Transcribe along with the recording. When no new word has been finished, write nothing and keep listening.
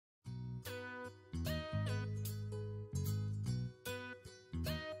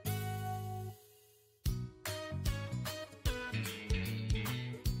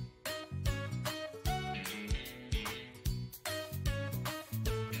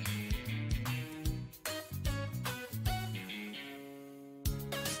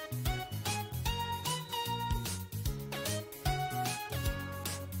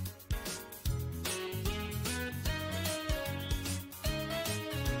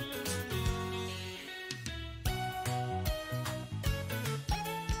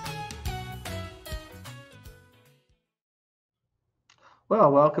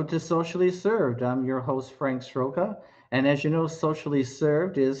Well, welcome to Socially Served. I'm your host, Frank Stroka. And as you know, Socially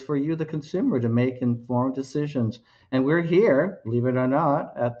Served is for you, the consumer, to make informed decisions. And we're here, believe it or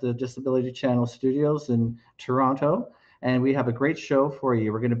not, at the Disability Channel studios in Toronto. And we have a great show for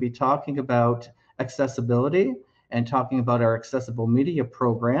you. We're going to be talking about accessibility and talking about our accessible media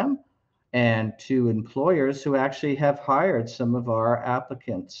program and to employers who actually have hired some of our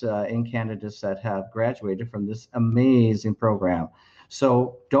applicants in candidates that have graduated from this amazing program.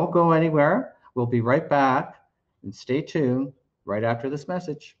 So don't go anywhere. We'll be right back, and stay tuned right after this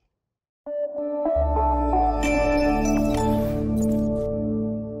message.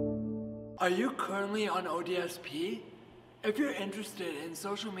 Are you currently on ODSP? If you're interested in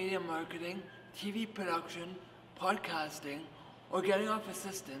social media marketing, TV production, podcasting, or getting off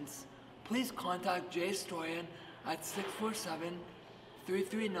assistance, please contact Jay Stoyan at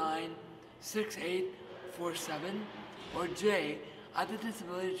 647-339-6847 or Jay at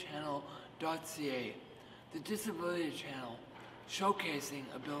thedisabilitychannel.ca. The Disability Channel, showcasing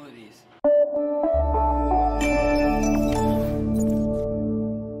abilities.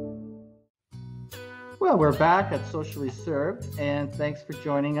 Well, we're back at Socially Served, and thanks for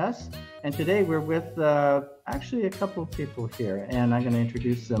joining us. And today we're with actually a couple of people here, and I'm going to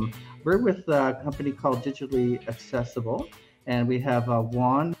introduce them. We're with a company called Digitally Accessible, and we have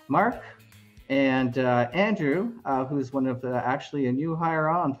Juan, Mark, and Andrew, who's one of actually a new hire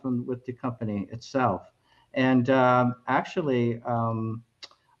on with the company itself. And actually,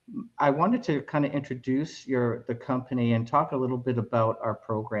 I wanted to kind of introduce the company and talk a little bit about our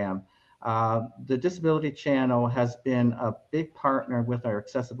program. The Disability Channel has been a big partner with our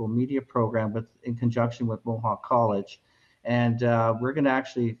accessible media program in conjunction with Mohawk College. And we're going to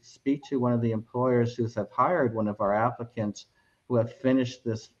actually speak to one of the employers who have hired one of our applicants who have finished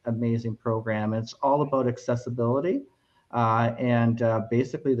this amazing program. It's all about accessibility.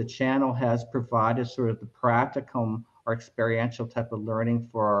 Basically the channel has provided sort of the practicum or experiential type of learning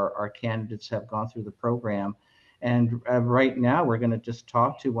for our candidates who have gone through the program. And right now we're going to just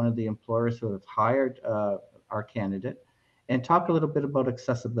talk to one of the employers who have hired our candidate and talk a little bit about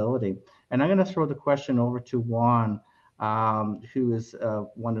accessibility. And I'm going to throw the question over to Juan, who is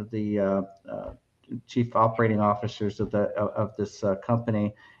one of the chief operating officers of this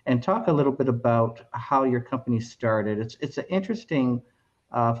company, and talk a little bit about how your company started. It's an interesting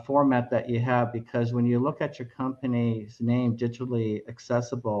format that you have, because when you look at your company's name, Digitally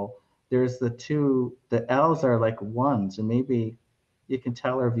Accessible, there's the L's are like ones, and maybe you can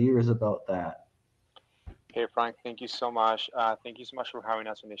tell our viewers about that. Hey Frank, thank you so much. Thank you so much for having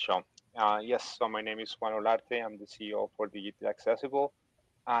us on the show. Yes, so my name is Juan Olarte. I'm the CEO for Digitally Accessible.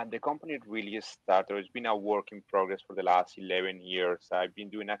 The company really started, it's been a work in progress for the last 11 years. I've been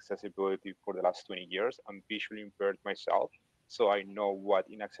doing accessibility for the last 20 years. I'm visually impaired myself, so I know what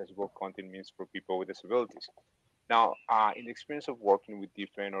inaccessible content means for people with disabilities. Now, in the experience of working with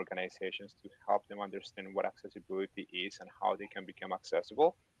different organizations to help them understand what accessibility is and how they can become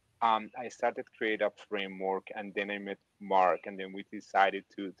accessible, I started to create a framework, and then I met Mark, and then we decided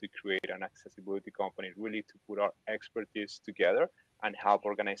to create an accessibility company, really to put our expertise together and help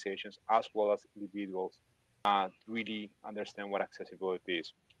organizations as well as individuals really understand what accessibility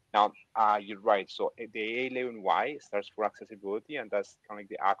is. Now, you're right. So the A11y stands for accessibility, and that's kind of like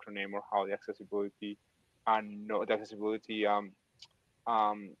the acronym or how the accessibility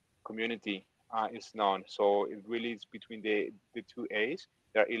community is known. So it really is between the two A's.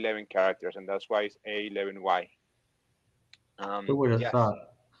 There are 11 characters, and that's why it's A11y. Who would have thought?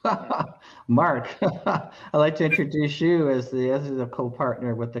 Mark, I'd like to introduce you as the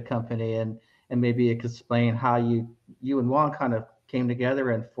co-partner with the company, and maybe you could explain how you and Juan kind of came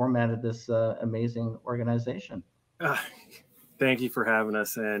together and formatted this amazing organization. Thank you for having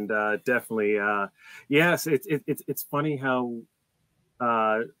us, and definitely, yes, it's funny how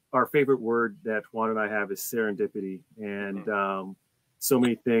our favorite word that Juan and I have is serendipity, and so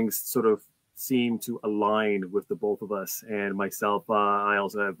many things sort of seem to align with the both of us. And myself, I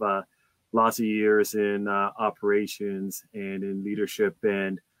also have lots of years in operations and in leadership.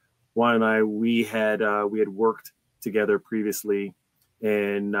 And Juan and I, we had worked together previously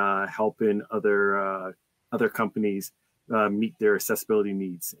in helping other companies meet their accessibility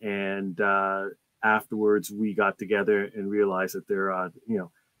needs. And afterwards, we got together and realized that there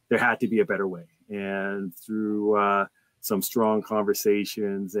had to be a better way. And through some strong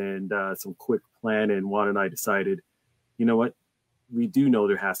conversations and some quick planning, Juan and I decided, you know what, we do know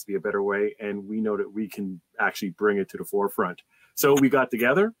there has to be a better way, and we know that we can actually bring it to the forefront. So we got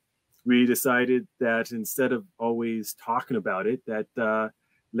together. We decided that instead of always talking about it, that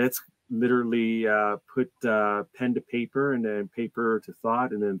let's literally put pen to paper and then paper to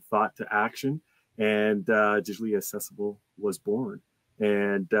thought and then thought to action. And Digitally Accessible was born.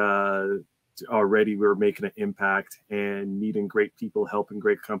 And already we're making an impact and meeting great people, helping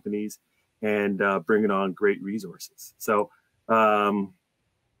great companies, and bringing on great resources. So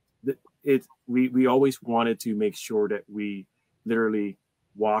we always wanted to make sure that we literally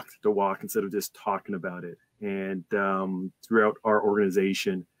walked the walk instead of just talking about it. And throughout our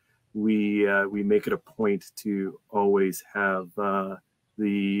organization, we make it a point to always have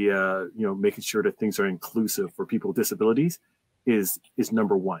making sure that things are inclusive for people with disabilities is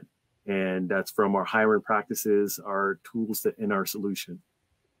number one. And that's from our hiring practices, our tools in our solution.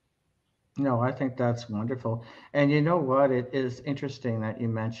 No, I think that's wonderful. And you know what? It is interesting that you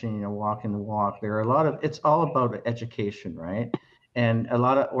mentioned, walking the walk. There are a lot of, it's all about education, right? And a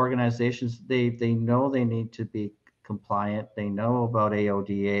lot of organizations, they know they need to be compliant. They know about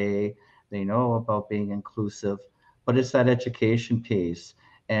AODA. They know about being inclusive, but it's that education piece.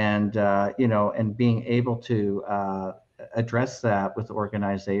 And, and being able to address that with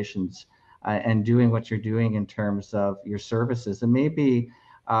organizations and doing what you're doing in terms of your services. And maybe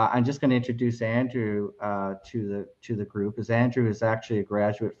I'm just going to introduce Andrew to the group, as Andrew is actually a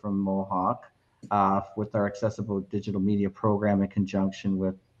graduate from Mohawk with our accessible digital media program in conjunction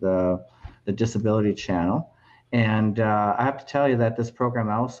with the Disability Channel. And I have to tell you that this program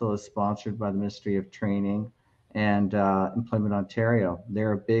also is sponsored by the Ministry of Training and Employment Ontario.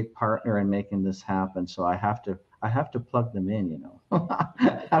 They're a big partner in making this happen. So I have to plug them in,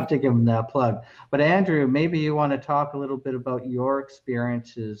 I have to give them that plug. But Andrew, maybe you want to talk a little bit about your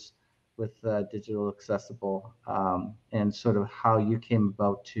experiences with Digital Accessible and sort of how you came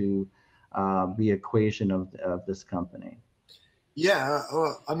about to the equation of this company. Yeah,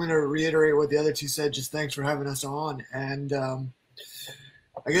 well, I'm going to reiterate what the other two said. Just thanks for having us on. And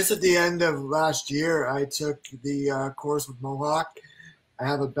I guess at the end of last year, I took the course with Mohawk. I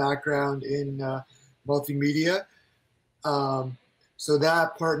have a background in multimedia. So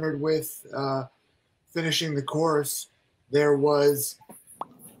that partnered with finishing the course, there was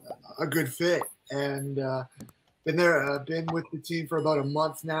a good fit. And been with the team for about a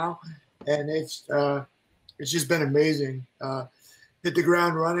month now, and it's just been amazing. Hit the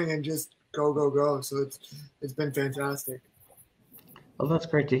ground running and just go. So it's been fantastic. Well, that's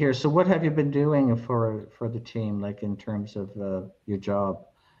great to hear. So what have you been doing for the team, like in terms of your job,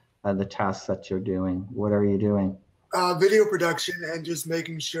 the tasks that you're doing? What are you doing? Video production and just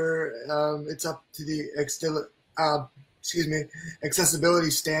making sure it's up to the accessibility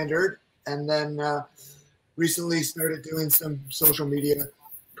standard. And then recently started doing some social media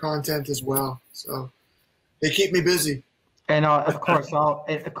content as well. So they keep me busy. And of course, all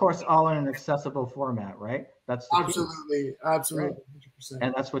in an accessible format, right? That's the absolutely, 100%.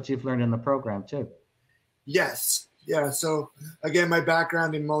 And that's what you've learned in the program too. Yes, yeah. So again, my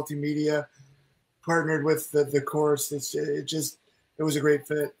background in multimedia partnered with the course. It was a great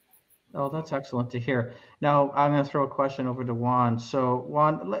fit. Oh, that's excellent to hear. Now I'm going to throw a question over to Juan. So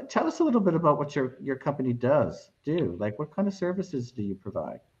Juan, tell us a little bit about what your company does. Like what kind of services do you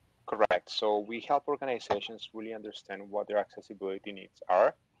provide? Correct. So we help organizations really understand what their accessibility needs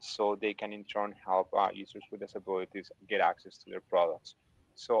are, so they can in turn help users with disabilities get access to their products.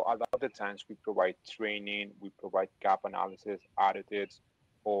 So a lot of the times we provide training, we provide gap analysis, audits,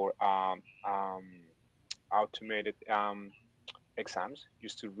 or automated exams,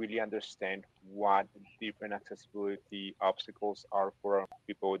 just to really understand what different accessibility obstacles are for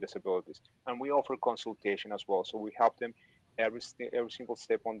people with disabilities. And we offer consultation as well. So we help them every single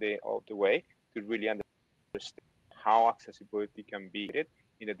step of the way to really understand how accessibility can be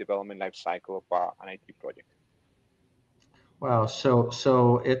in the development life cycle of an IT project. Wow.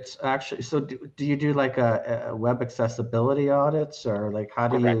 So it's actually, so do you do like a web accessibility audits, or like how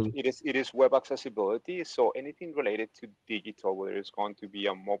do Correct. you? It is web accessibility. So anything related to digital, whether it's going to be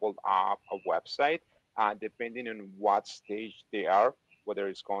a mobile app, a website, depending on what stage they are, whether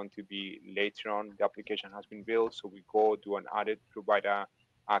it's going to be later on the application has been built. So we go do an audit, provide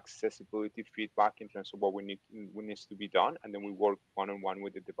accessibility feedback in terms of what needs to be done, and then we work one-on-one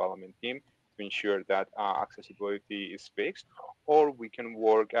with the development team to ensure that accessibility is fixed. Or we can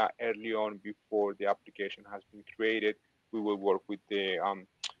work early on before the application has been created. We will work with the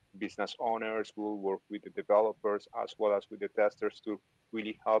business owners, we will work with the developers, as well as with the testers to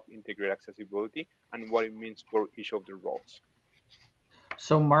really help integrate accessibility and what it means for each of the roles.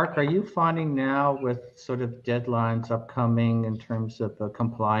 So Mark, are you finding now with sort of deadlines upcoming in terms of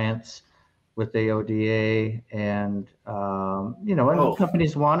compliance with AODA and, and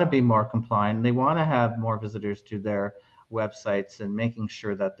companies want to be more compliant, they want to have more visitors to their websites and making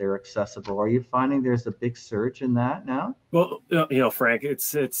sure that they're accessible. Are you finding there's a big surge in that now? Well, Frank,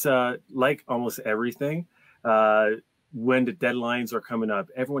 it's like almost everything. When the deadlines are coming up,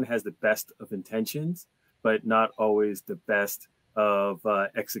 everyone has the best of intentions, but not always the best of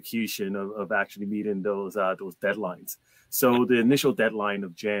execution of actually meeting those deadlines. So the initial deadline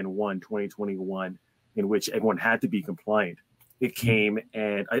of Jan 1, 2021, in which everyone had to be compliant, it came,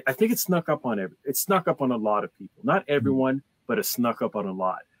 and I think it snuck up on a lot of people. Not everyone, but it snuck up on a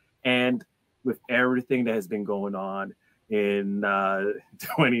lot. And with everything that has been going on in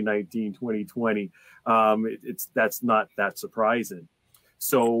 2019, 2020, that's not that surprising.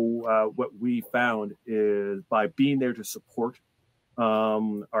 So what we found is by being there to support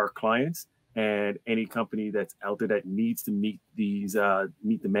our clients and any company that's out there that needs to meet the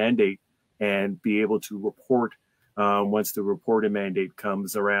mandate and be able to report once the reporting mandate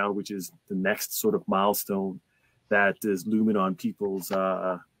comes around, which is the next sort of milestone that is looming on people's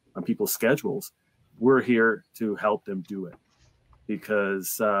schedules. We're here to help them do it,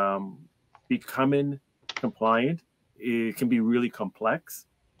 because becoming compliant, it can be really complex,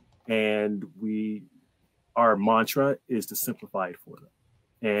 and our mantra is to simplify it for them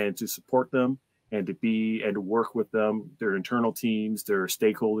and to support them and to work with them, their internal teams, their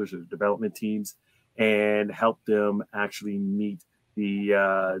stakeholders, their development teams, and help them actually meet the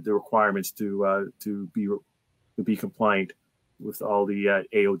requirements to be compliant with all the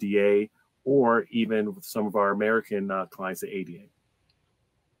AODA, or even with some of our American clients, the ADA.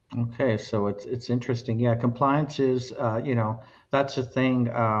 Okay, so it's interesting. Yeah, compliance is that's the thing.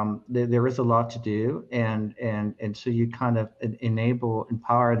 There is a lot to do, and so you kind of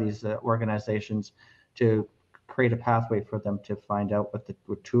empower these organizations to create a pathway for them to find out what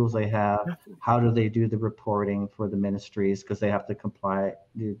tools they have, how do they do the reporting for the ministries, because they have to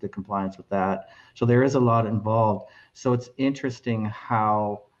do the compliance with that. So there is a lot involved. So it's interesting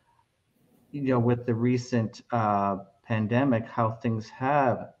how, with the recent pandemic, how things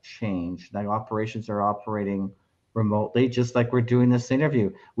have changed. Like operations are operating remotely, just like we're doing this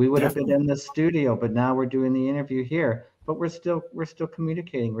interview. We would have been in the studio, but now we're doing the interview here. But we're still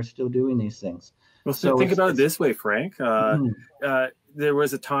communicating. We're still doing these things. Well, so think about it this way, Frank. There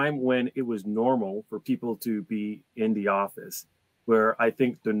was a time when it was normal for people to be in the office, where I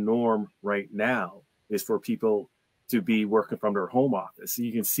think the norm right now is for people to be working from their home office. So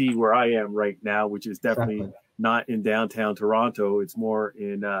you can see where I am right now, which is definitely not in downtown Toronto. It's more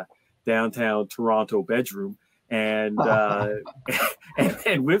in downtown Toronto bedroom. And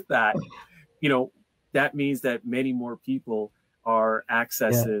and with that, that means that many more people are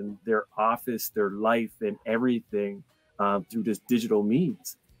accessing their office, their life, and everything through this digital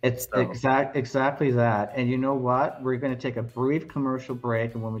means. It's exactly that. And you know what? We're going to take a brief commercial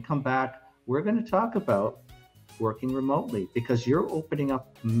break, and when we come back, we're going to talk about working remotely, because you're opening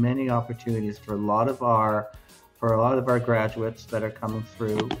up many opportunities for a lot of our graduates that are coming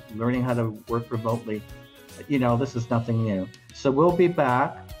through, learning how to work remotely. This is nothing new. So we'll be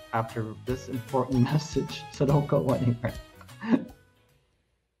back after this important message. So don't go anywhere.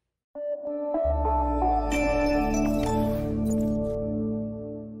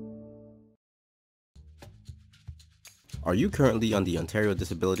 Are you currently on the Ontario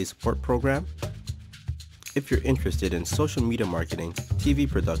Disability Support Program? If you're interested in social media marketing, TV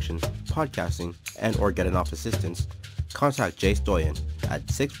production, podcasting, and/or getting off assistance, contact Jay Stoyan at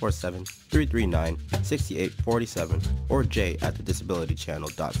 647-339-6847 or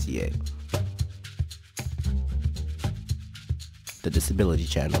jay@thedisabilitychannel.ca. The Disability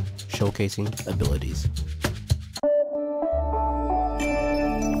Channel, showcasing abilities.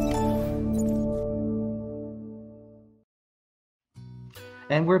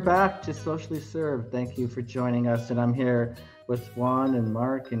 And we're back to Socially Served. Thank you for joining us. And I'm here with Juan and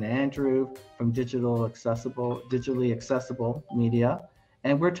Mark and Andrew from digitally accessible media.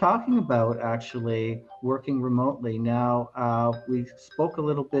 And we're talking about actually working remotely. Now, we spoke a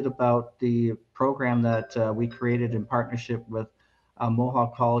little bit about the program that we created in partnership with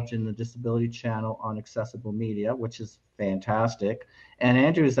Mohawk College and the Disability Channel on accessible media, which is fantastic. And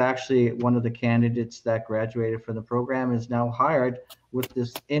Andrew is actually one of the candidates that graduated from the program, is now hired with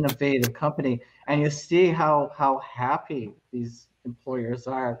this innovative company. And you see how happy these employers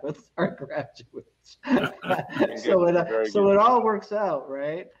are with our graduates. So it all works out,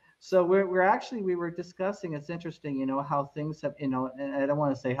 right? So we were discussing, it's interesting, how things have, and I don't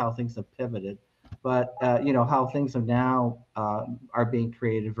want to say how things have pivoted, but how things are now are being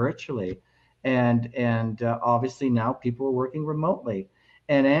created virtually, and obviously now people are working remotely.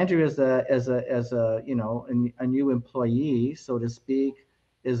 And Andrew, as a new employee, so to speak,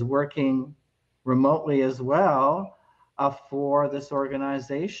 is working remotely as well. for this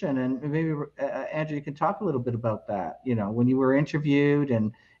organization. And maybe Andrew, you can talk a little bit about that. You know, when you were interviewed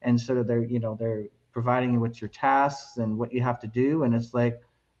and sort of they're providing you with your tasks and what you have to do, and it's like,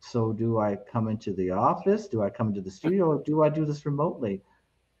 so do I come into the office? Do I come into the studio? Or do I do this remotely?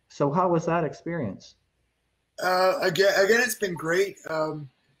 So how was that experience? Again, it's been great.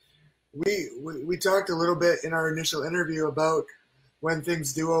 We talked a little bit in our initial interview about when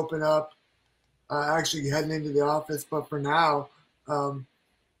things do open up, actually heading into the office. But for now,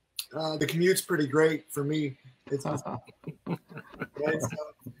 the commute's pretty great for me. It's right,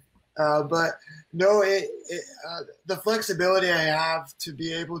 but no, the flexibility I have to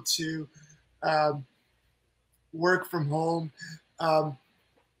be able to work from home,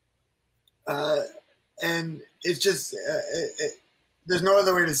 and it's just there's no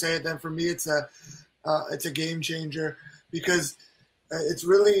other way to say it than for me it's a game changer, because it's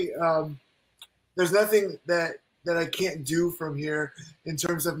really there's nothing that I can't do from here in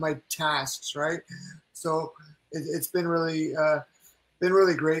terms of my tasks, right? So it's been really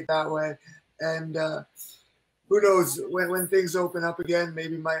great that way. And who knows, when things open up again,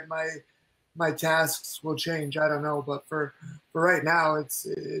 maybe my tasks will change. I don't know, but for right now, it's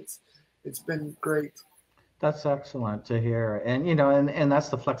been great. That's excellent to hear. And, you know, and that's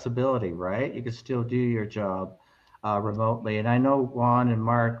the flexibility, right? You can still do your job remotely. And I know Juan and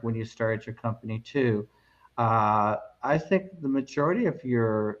Mark, when you started your company too, I think the majority of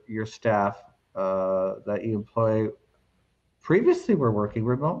your staff that you employ previously were working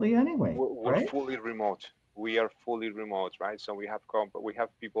remotely anyway, We're right? fully remote. We are fully remote, right? So we have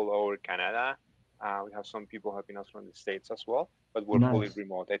people over Canada. We have some people helping us from the States as well, but we're fully Nice.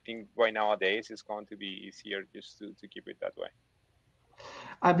 remote. I think right nowadays it's going to be easier just to keep it that way.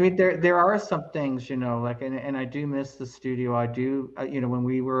 I mean, there are some things, you know, like, and I do miss the studio. I do, you know, when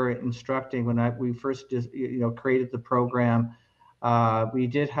we were instructing, we first just, you know, created the program, we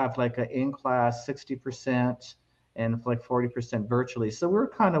did have like an in-class 60% and like 40% virtually. So we're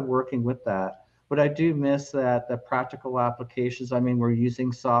kind of working with that. But I do miss that the practical applications. I mean, we're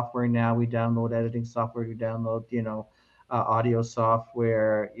using software now. We download editing software. We download, you know, audio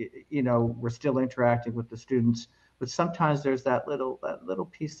software. You know, we're still interacting with the students, but sometimes there's that little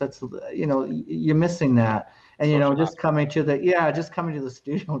piece that's, you know, you're missing that. And you know, Social just aspect. just coming to the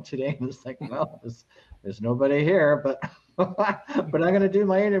studio today, and it's like, well, there's nobody here, but but I'm going to do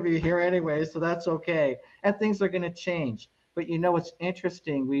my interview here anyway, so that's okay. And things are going to change. But you know, it's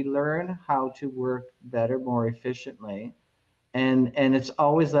interesting. We learn how to work better, more efficiently, and it's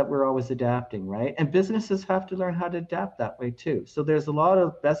always that we're always adapting, right? And businesses have to learn how to adapt that way too. So there's a lot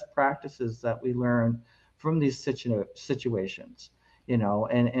of best practices that we learn from these situations, you know,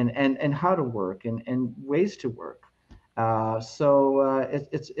 and how to work and ways to work. It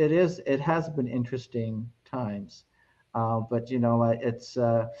has been interesting times. But you know, it's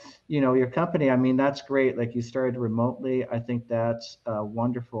you know, your company. I mean, that's great. Like, you started remotely. I think that's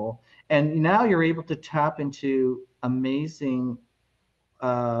wonderful. And now you're able to tap into amazing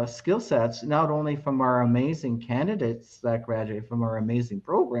skill sets, not only from our amazing candidates that graduate from our amazing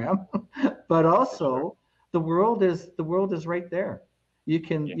program, but For sure. also the world is right there. Yeah.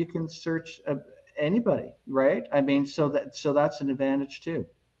 You can search anybody, right? I mean, so that's an advantage too.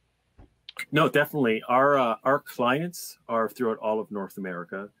 No, definitely. Our clients are throughout all of North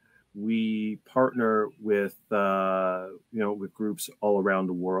America. We partner with with groups all around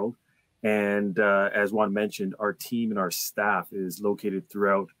the world, and as Juan mentioned, our team and our staff is located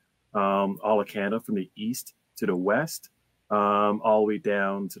throughout all of Canada, from the east to the west, all the way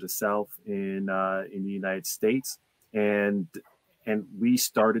down to the south in the United States, and we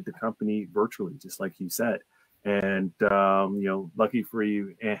started the company virtually, just like you said. And lucky for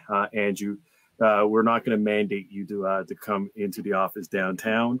you, Andrew, we're not going to mandate you to come into the office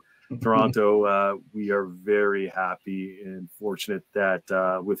downtown Toronto. We are very happy and fortunate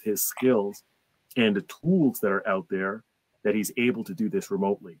that with his skills and the tools that are out there, that he's able to do this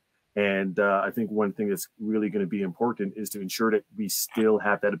remotely. And I think one thing that's really going to be important is to ensure that we still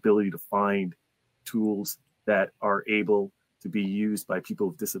have that ability to find tools that are able to be used by people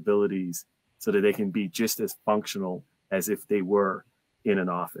with disabilities, so that they can be just as functional as if they were in an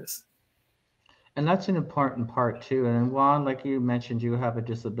office. And that's an important part too. And Juan, like you mentioned, you have a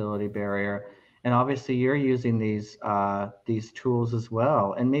disability barrier, and obviously you're using these tools as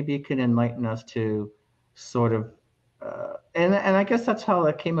well. And maybe you can enlighten us to sort of, and I guess that's how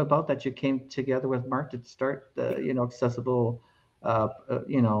it came about, that you came together with Mark to start the accessible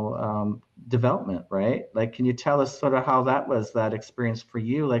development, right? Like, can you tell us sort of how that experience for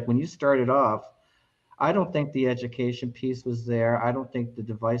you? Like, when you started off, I don't think the education piece was there. I don't think the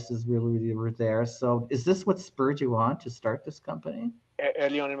devices really were there. So is this what spurred you on to start this company?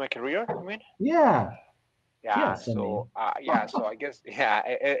 Early on in my career, I mean. Yeah. Yeah, Yes, I so mean. so I guess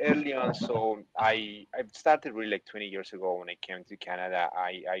early on. So I started really like 20 years ago when I came to Canada.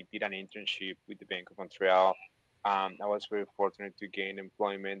 I did an internship with the Bank of Montreal. I was very fortunate to gain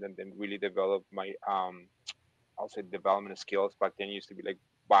employment and then really develop my I'll say development skills. Back then it used to be like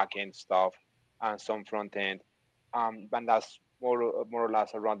back end stuff and some front end. And that's more or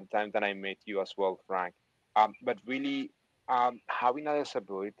less around the time that I met you as well, Frank. But really, having a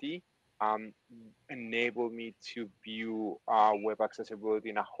disability um, enabled me to view web accessibility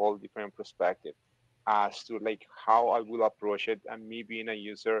in a whole different perspective as to like how I will approach it, and me being a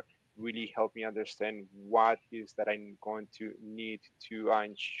user really helped me understand what is that I'm going to need to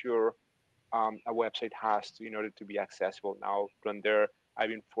ensure a website has to in order to be accessible. Now from there, I've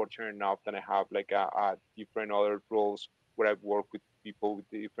been fortunate enough that I have like a different other roles where I've worked with people with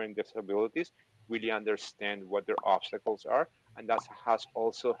different disabilities, really understand what their obstacles are, and that has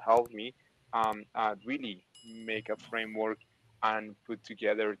also helped me really make a framework and put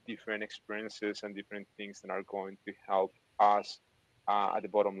together different experiences and different things that are going to help us at the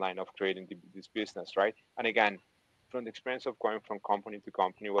bottom line of creating this business, right? And again, from the experience of going from company to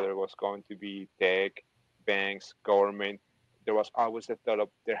company, whether it was going to be tech, banks, government, there was always the thought of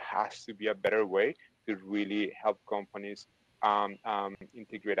there has to be a better way to really help companies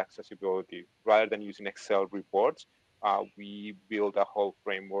integrate accessibility rather than using Excel reports. We build a whole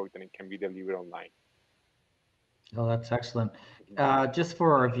framework that it can be delivered online. Oh, that's excellent. Just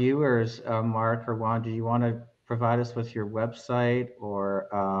for our viewers, Mark or Juan, do you want to provide us with your website or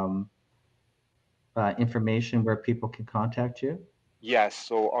information where people can contact you? Yes,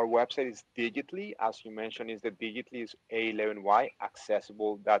 so our website is Digitally, as you mentioned, is the Digitally is A11y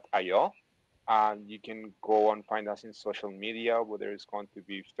accessible.io. And you can go and find us in social media, whether it's going to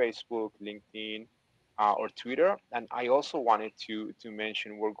be Facebook, LinkedIn, or Twitter. And I also wanted to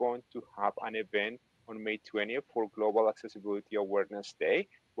mention we're going to have an event on May 20th for Global Accessibility Awareness Day.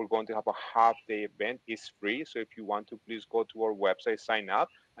 We're going to have a half-day event. It's free, so if you want to, please go to our website, sign up,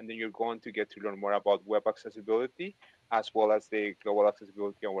 and then you're going to get to learn more about web accessibility as well as the Global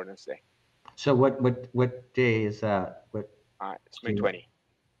Accessibility Awareness Day. So what day is that? What It's May 20th.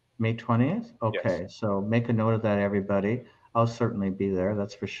 May 20th? Yes. Okay, so make a note of that, everybody. I'll certainly be there,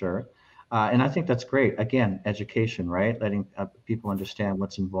 that's for sure. And I think that's great. Again, education, right? Letting people understand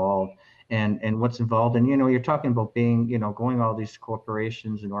what's involved and what's involved. And, you're talking about being, going all these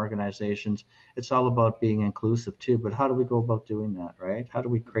corporations and organizations. It's all about being inclusive too. But how do we go about doing that, right? How do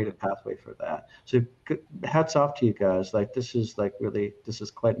we create a pathway for that? So hats off to you guys. Like, this is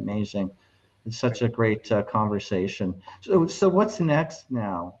quite amazing. It's such a great conversation. So what's next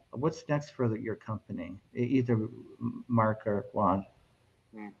now? What's next for your company? Either Mark or Juan.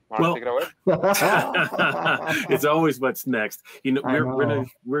 Mark, take it away. It's always what's next.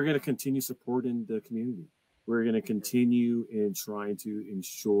 We're gonna continue supporting the community. We're gonna continue in trying to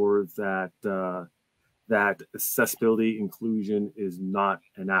ensure that that accessibility inclusion is not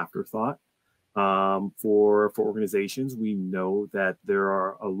an afterthought. For organizations, we know that there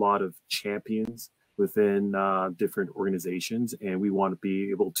are a lot of champions within different organizations, and we want to be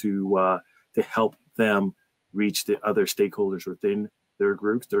able to help them reach the other stakeholders within their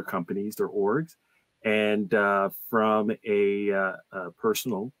groups, their companies, their orgs. And from a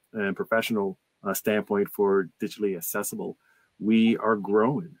personal and professional standpoint for digitally accessible, we are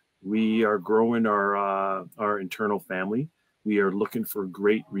growing. We are growing our internal family. We are looking for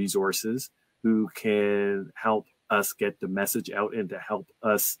great resources who can help us get the message out and to help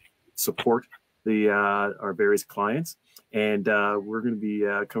us support our various clients. And we're going to be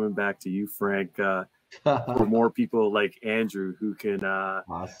coming back to you, Frank, for more people like Andrew who can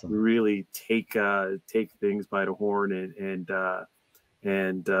awesome. Really take things by the horn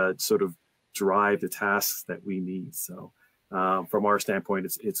and sort of drive the tasks that we need. So from our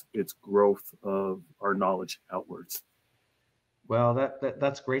standpoint, it's growth of our knowledge outwards. Well,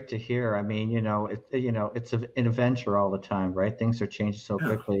 that's great to hear. I mean, it's an adventure all the time, right? Things are changing so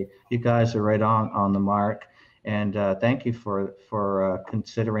quickly. You guys are right on the mark, and thank you for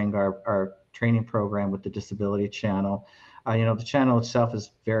considering our training program with the Disability Channel. The channel itself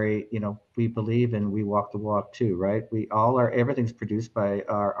is very, we believe and we walk the walk too, right? Everything's produced by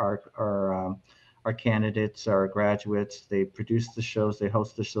our candidates, our graduates. They produce the shows, they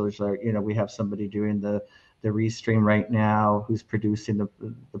host the shows. We have somebody doing the restream right now who's producing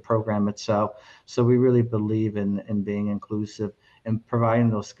the program itself. So we really believe in being inclusive and providing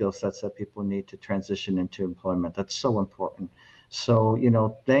those skill sets that people need to transition into employment. That's so important. So,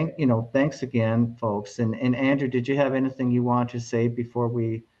 thanks again, folks. And Andrew, did you have anything you want to say before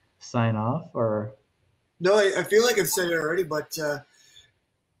we sign off, or? No, I feel like I've said it already, but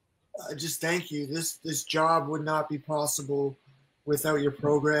just thank you. This job would not be possible without your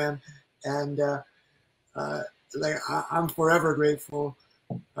program, and I'm forever grateful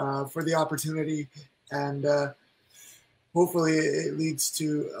for the opportunity, and hopefully it leads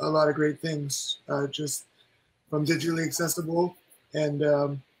to a lot of great things just from Digitally Accessible. And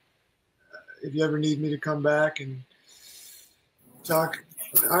if you ever need me to come back and talk,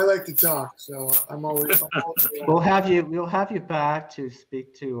 I like to talk, so I'm always We'll have you back to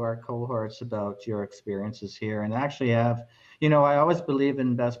speak to our cohorts about your experiences here, and actually have, I always believe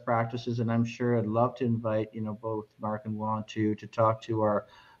in best practices, and I'm sure I'd love to invite, both Mark and Juan to talk to our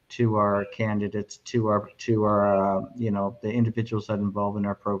candidates, to our the individuals that involve in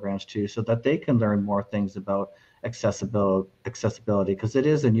our programs too, so that they can learn more things about accessibility, because it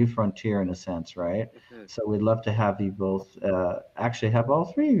is a new frontier in a sense, right? Mm-hmm. So we'd love to have you both, actually have all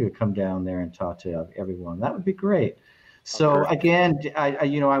three of you come down there and talk to everyone. That would be great. So again,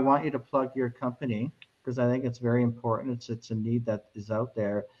 I want you to plug your company, because I think it's very important. It's a need that is out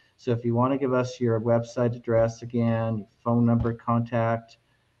there. So if you want to give us your website address again, your phone number, contact,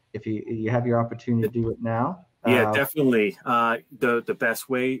 if you have your opportunity to do it now. Yeah, definitely. The best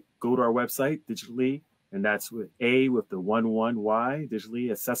way, go to our website, Digitally, and that's with the 11y,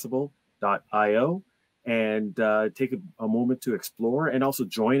 digitallyaccessible.io, and take a moment to explore, and also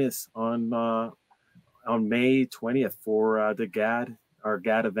join us on May 20th for our GAD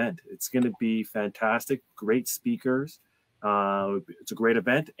event. It's going to be fantastic, great speakers. It's a great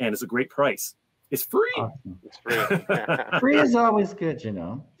event, and it's a great price. It's free. Awesome. It's free. Free is always good,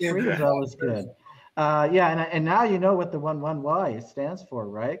 Free is always good. And now you know what the 11y stands for,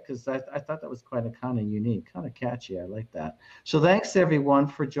 right? Because I thought that was quite a kind of unique, kind of catchy. I like that. So thanks everyone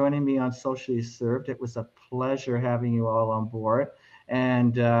for joining me on Socially Served. It was a pleasure having you all on board.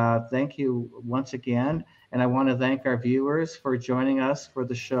 And thank you once again. And I want to thank our viewers for joining us for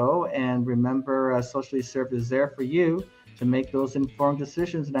the show. And remember, Socially Served is there for you to make those informed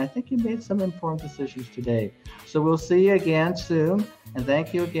decisions. And I think you made some informed decisions today. So we'll see you again soon. And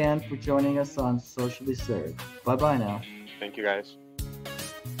thank you again for joining us on Socially Served. Bye-bye now. Thank you, guys.